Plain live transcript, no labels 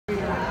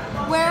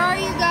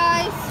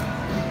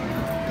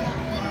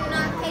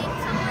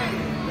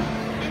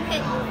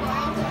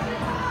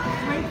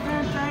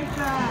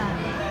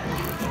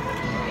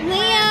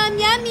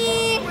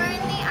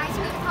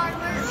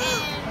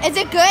Is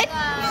it good?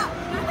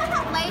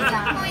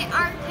 Laser Point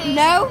Arcade.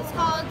 No. It's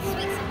called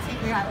Sweet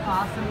Sensation. We got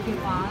awesome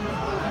coupons.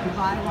 You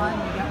buy one,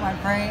 you get one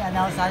free, and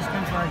those ice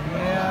creams are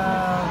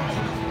huge.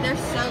 They're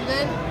so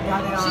good. Yeah,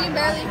 they are. She can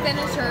barely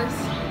finish hers.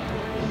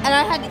 And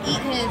I had to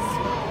eat his.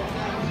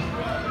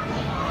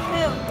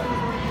 Who?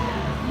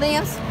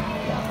 Liam's.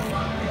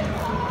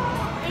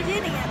 He's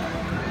eating it.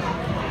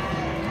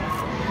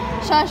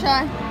 Chy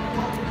Chy.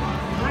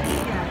 What did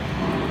you get?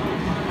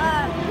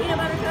 Peanut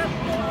butter cup.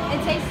 It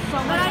tastes so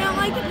But I don't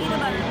like the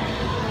peanut butter.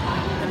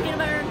 The peanut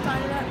butter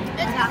inside of it.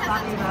 It's not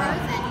bucky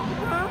frozen.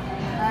 Huh?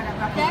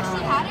 They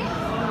actually had it?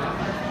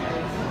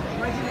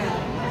 What'd you get?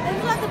 This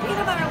is what the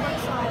peanut butter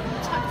looks like.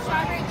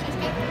 Strawberry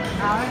cheesecake.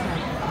 How is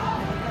it?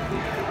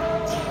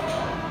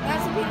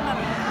 That's the peanut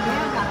butter. We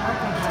haven't got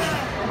birthday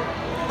cake.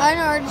 I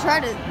know, I already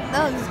tried it.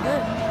 That looks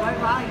good. What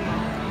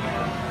volume?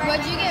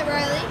 What'd you get,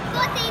 Riley?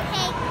 Birthday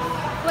cake.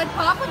 What'd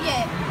Papa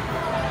get?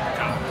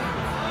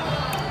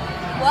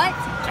 What?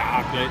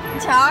 Chocolate.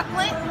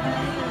 Chocolate?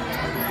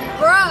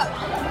 Brooke,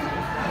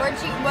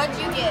 what'd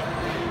you get?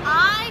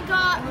 I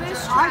got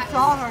Miss I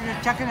saw her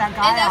just checking that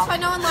guy And that's out. why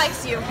no one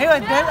likes you. He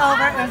was bent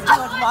over and she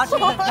was watching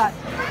the cut.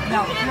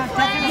 No, she was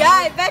checking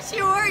Yeah, I bet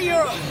you were.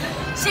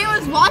 She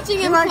was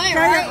watching him play,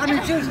 right? I mean,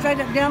 she was straight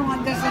up down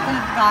like this looking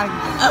at the guy.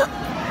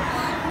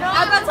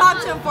 I'm gonna talk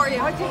to him for you.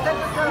 What you think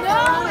was going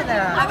on over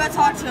there? I'm gonna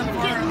talk to him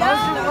for you.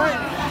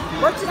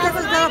 What you think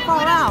was gonna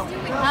fall out?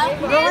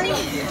 Really?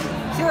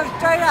 She was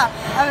straight up.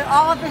 I mean,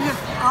 all up in his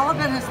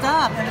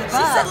stuff and his She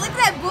butt. said, look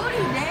at that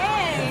booty,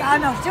 dang. I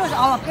know, she was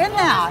all up in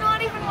that. Not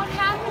even what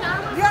happened. I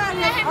was Yeah,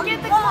 let him get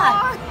the what?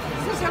 car.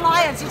 She's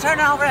lying. She turned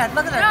over it.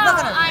 Look at her. No,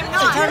 Look at her. I'm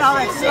She not. turned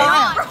over it. This She's is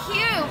lying. not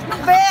cute.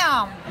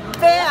 Bam!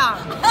 Bam!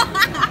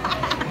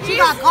 She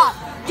got caught.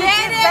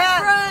 Get it,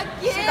 Brooke,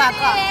 get She got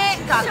caught. it.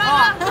 She got Shut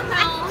caught. up,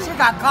 Mel. She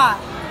got caught.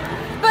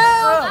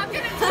 Boom. I'm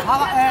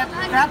gonna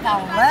take Grandpa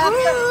left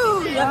her.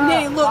 Ooh.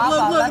 Nanny, look, Papa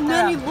look, look. left her.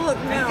 Nanny, look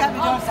He now. kept me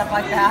doing stuff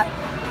like that.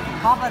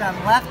 Papa done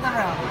left the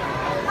room.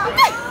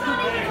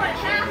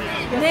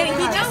 Nanny,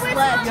 he just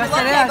left. Yes,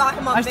 Lucky it I is. got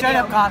him on I straight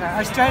video. up caught her.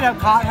 I straight up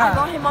caught I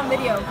got her. him on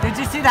video. Did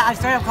you see that? I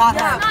straight up caught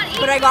her.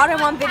 But I got him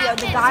on video.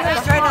 The guy She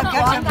was straight up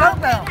catching boom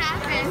boom.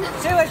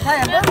 She was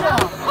playing boom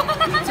boom.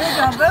 She was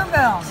doing boom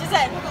boom. She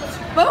said,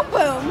 boom,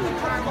 boom.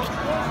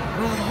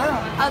 Boom boom.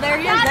 Oh, there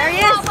he is. There he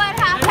is. not what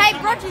happened. Hey,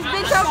 Brooke, he's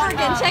bent over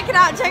again. Check it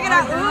out. Check it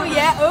out. Ooh,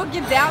 yeah. Ooh,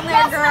 get down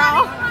there,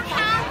 girl.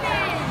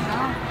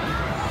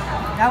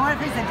 I wonder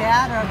if he's a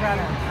dad or a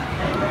brother.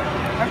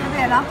 Or it could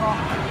be an uncle.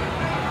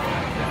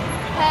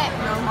 Hey,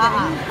 no,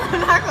 I'm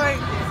not going.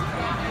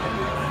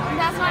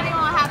 That's not even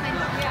what happened.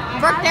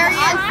 Brooke, there he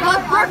is.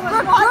 Look, Brooke,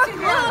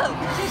 look.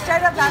 She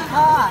straight up got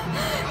caught.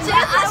 She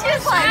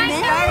was like, She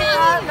straight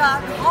up got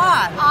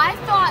caught. I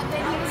thought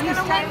that he was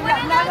going to win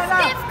one of those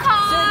stiff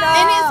calls.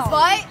 in his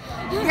butt.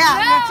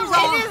 Yeah, she's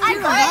all, it is she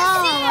was crazy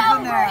all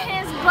up in over there.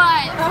 his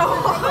butt.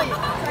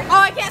 Oh,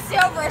 I can't see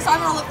over it, so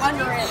I'm gonna look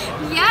under it.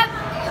 Yep.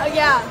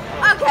 Yeah.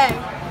 Okay.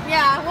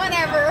 Yeah.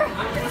 Whatever.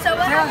 So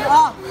what She was happened?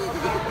 all.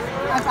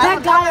 That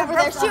guy over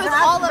there, she was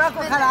all up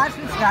What in kind of ice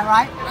cream she got,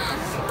 right?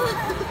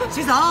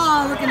 She's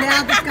all looking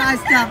down at this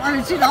guy's stuff. I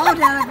mean, she's all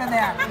down up in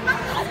there.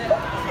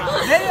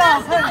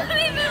 Video, put it.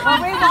 When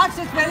we watch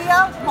this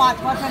video,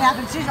 watch what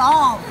happens. She's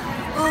all,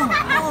 ooh.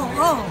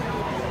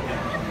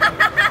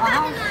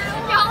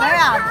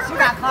 Yeah, she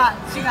got caught.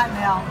 She got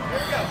nailed.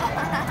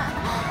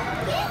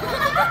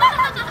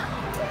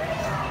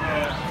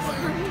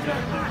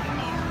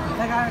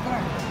 They got her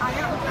there. I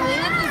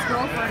think that's his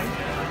girlfriend.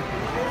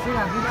 She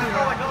got beat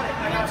up.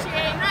 No, she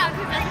ain't not,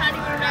 because that's not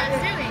even what I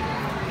was doing.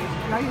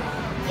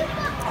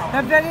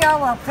 The video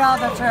will tell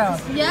the truth.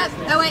 Yep.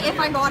 Oh wait, if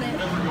I got it.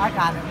 I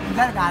got it. You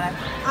better got it.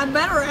 I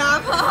better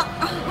have.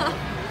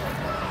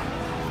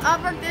 Oh,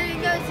 Brooke, there he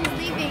goes. He's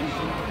leaving.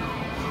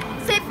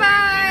 Say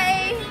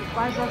bye.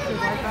 Bye, Brooksy.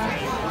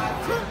 Bye.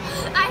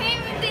 I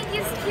didn't even think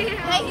he's cute.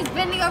 Hey, he's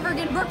bending over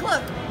again. Brooke,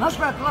 look. Look,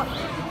 Brooke, look. Look.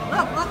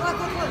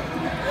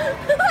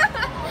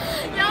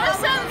 Y'all are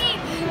so mean.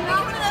 We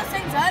got one of those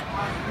things up,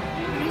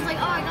 and he's like,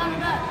 oh, I got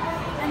it up.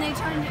 And they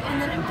turned, and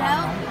then it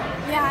fell.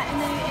 Yeah, and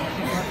then it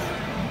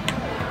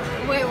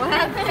Wait, what It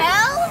happened?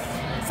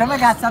 fell, Somebody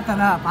got something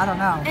up. I don't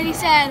know. and he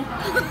said,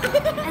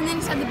 and then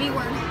he said the B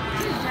word.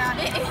 Yeah.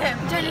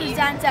 Turned to his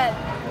dad and said,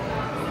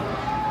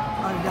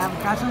 Oh, you have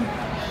a cousin?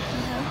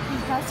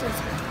 he's custard.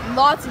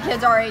 Lots of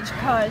kids our age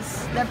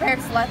cuz their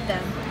parents let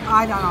them.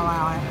 I don't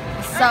allow it.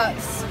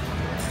 Sucks.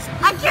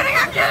 I'm kidding.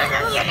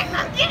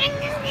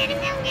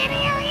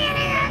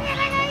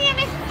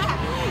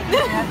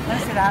 Yeah,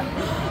 let's see that.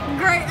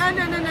 Great. Oh,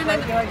 no.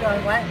 Go.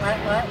 What?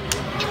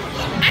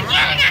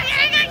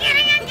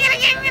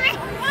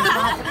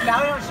 Now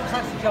we don't should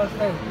touch the Joe's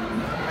food.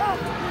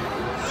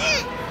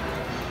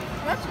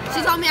 She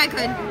told me I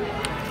could.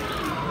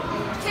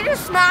 She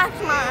just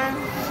smacked mine.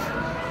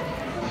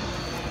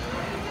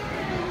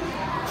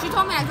 She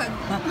told me I could.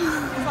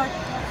 It's like,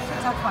 she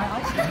touched my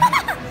ice cream.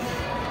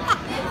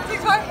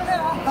 She's wiping it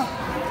off.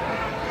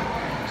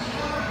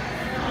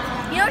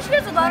 You know what she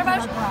does a lot of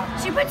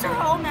us? She puts her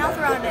whole mouth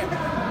around it.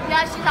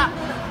 Yeah, she's up.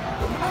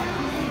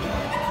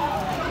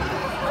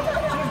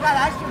 got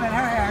ice cream in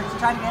her hair. She's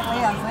trying to get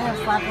Leo's. Leo's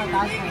slapped with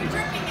ice cream.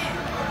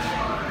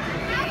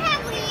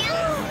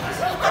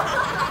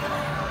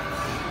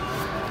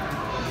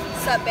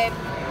 What's up, babe?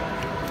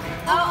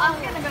 Oh,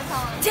 I'm gonna go tell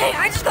him. Dang,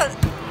 I just got.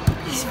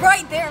 He's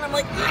right there, and I'm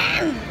like,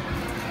 Damn,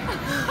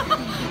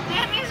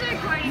 he's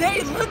recording.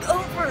 Nate, look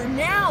over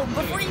now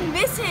before you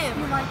miss him.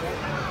 You like it?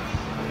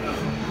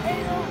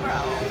 Ew, bro.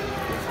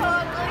 So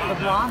ugly. The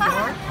blonde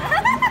boy.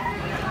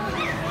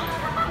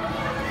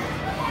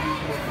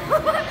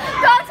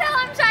 Go tell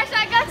him, Chy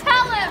Chy. Go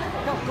tell him.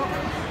 Go, go.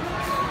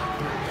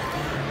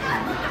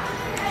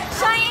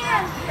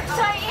 Cheyenne.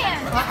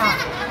 Cheyenne.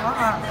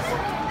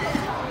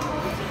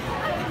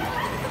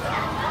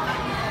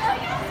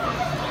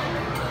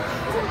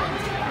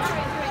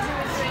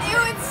 Ew,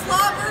 it's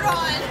slobbered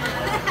on.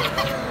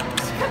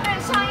 Come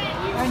here, Cheyenne.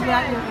 You And should.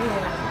 got your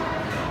ear.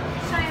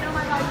 Cheyenne, oh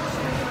my God, you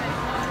should do it.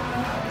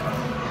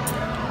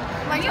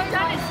 Like, You've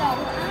done it, so.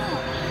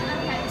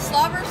 Okay.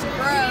 Slobber's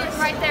gross.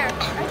 Right there.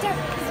 Right there.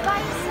 It's by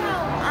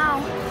yourself. Ow.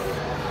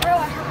 Bro,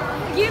 I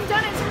hurt. You've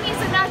done it to me,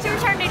 so now it's your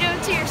turn to do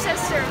it to your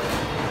sister.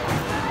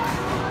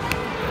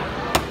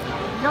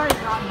 You already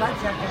got butt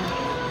checking.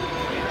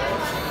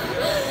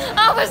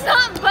 I was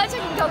not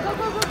budging. Go, go,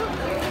 go, go, go.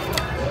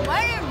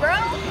 Why, bro?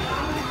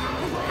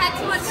 Had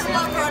too much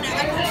slobber on it.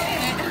 I couldn't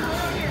eat it.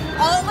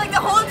 All, like, the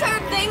whole entire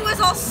thing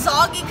was all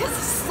soggy because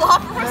the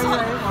slobber was on.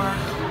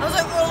 I was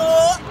like,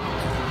 oh.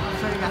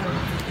 So you got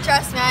it.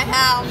 Trust me, I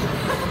have.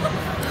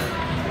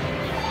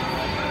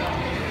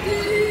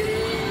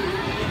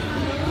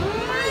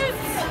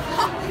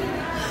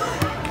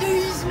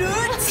 These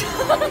nuts.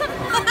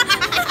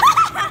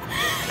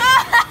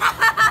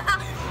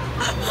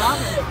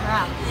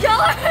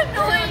 Y'all are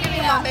annoying.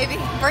 Come on, baby.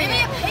 Bring Give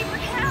me it. a paper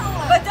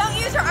towel. But don't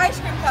use your ice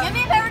cream cup. Give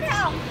me a paper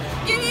towel.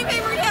 Give me a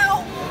paper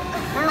towel.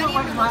 Hey,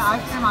 what's my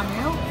ice cream on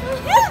you?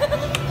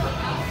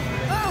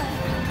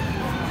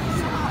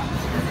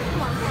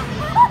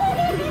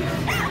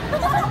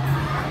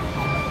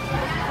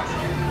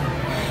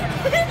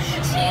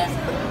 She is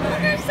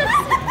her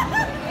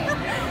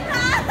sister.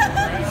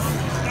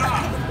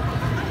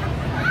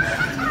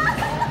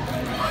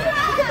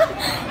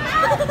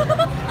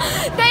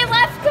 They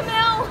left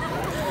Camille.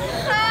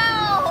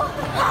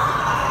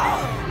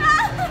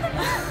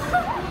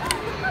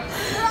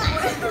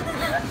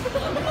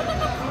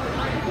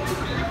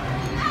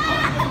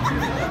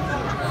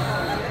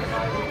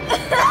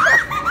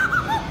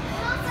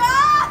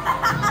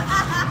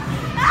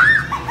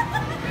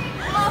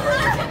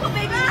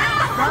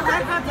 Don't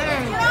make my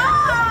thing.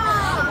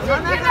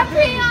 Don't make You're my gonna pee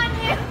thing. on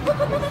you.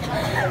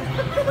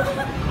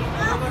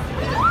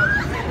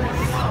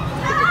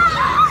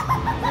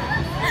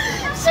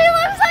 She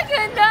looks like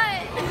a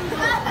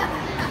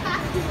nut.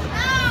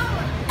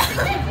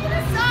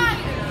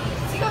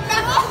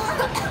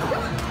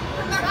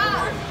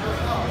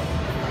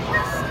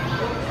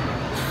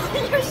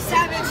 You're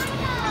savage.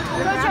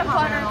 Go jump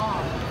on her.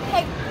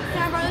 Hey,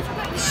 can I borrow this real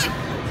quick?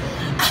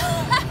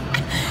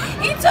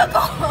 He took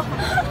off.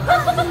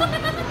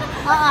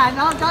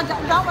 No,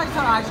 don't waste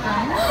her ice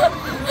cream.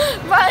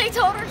 Riley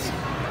told her,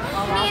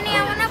 Nanny,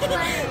 I want to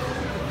play.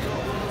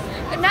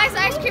 A nice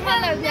ice cream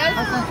on those noses.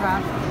 Listen,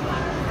 Trav.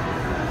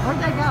 Where'd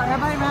they go?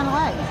 Everybody ran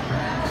away.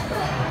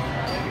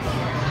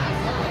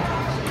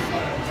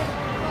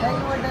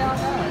 Where'd they all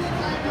go?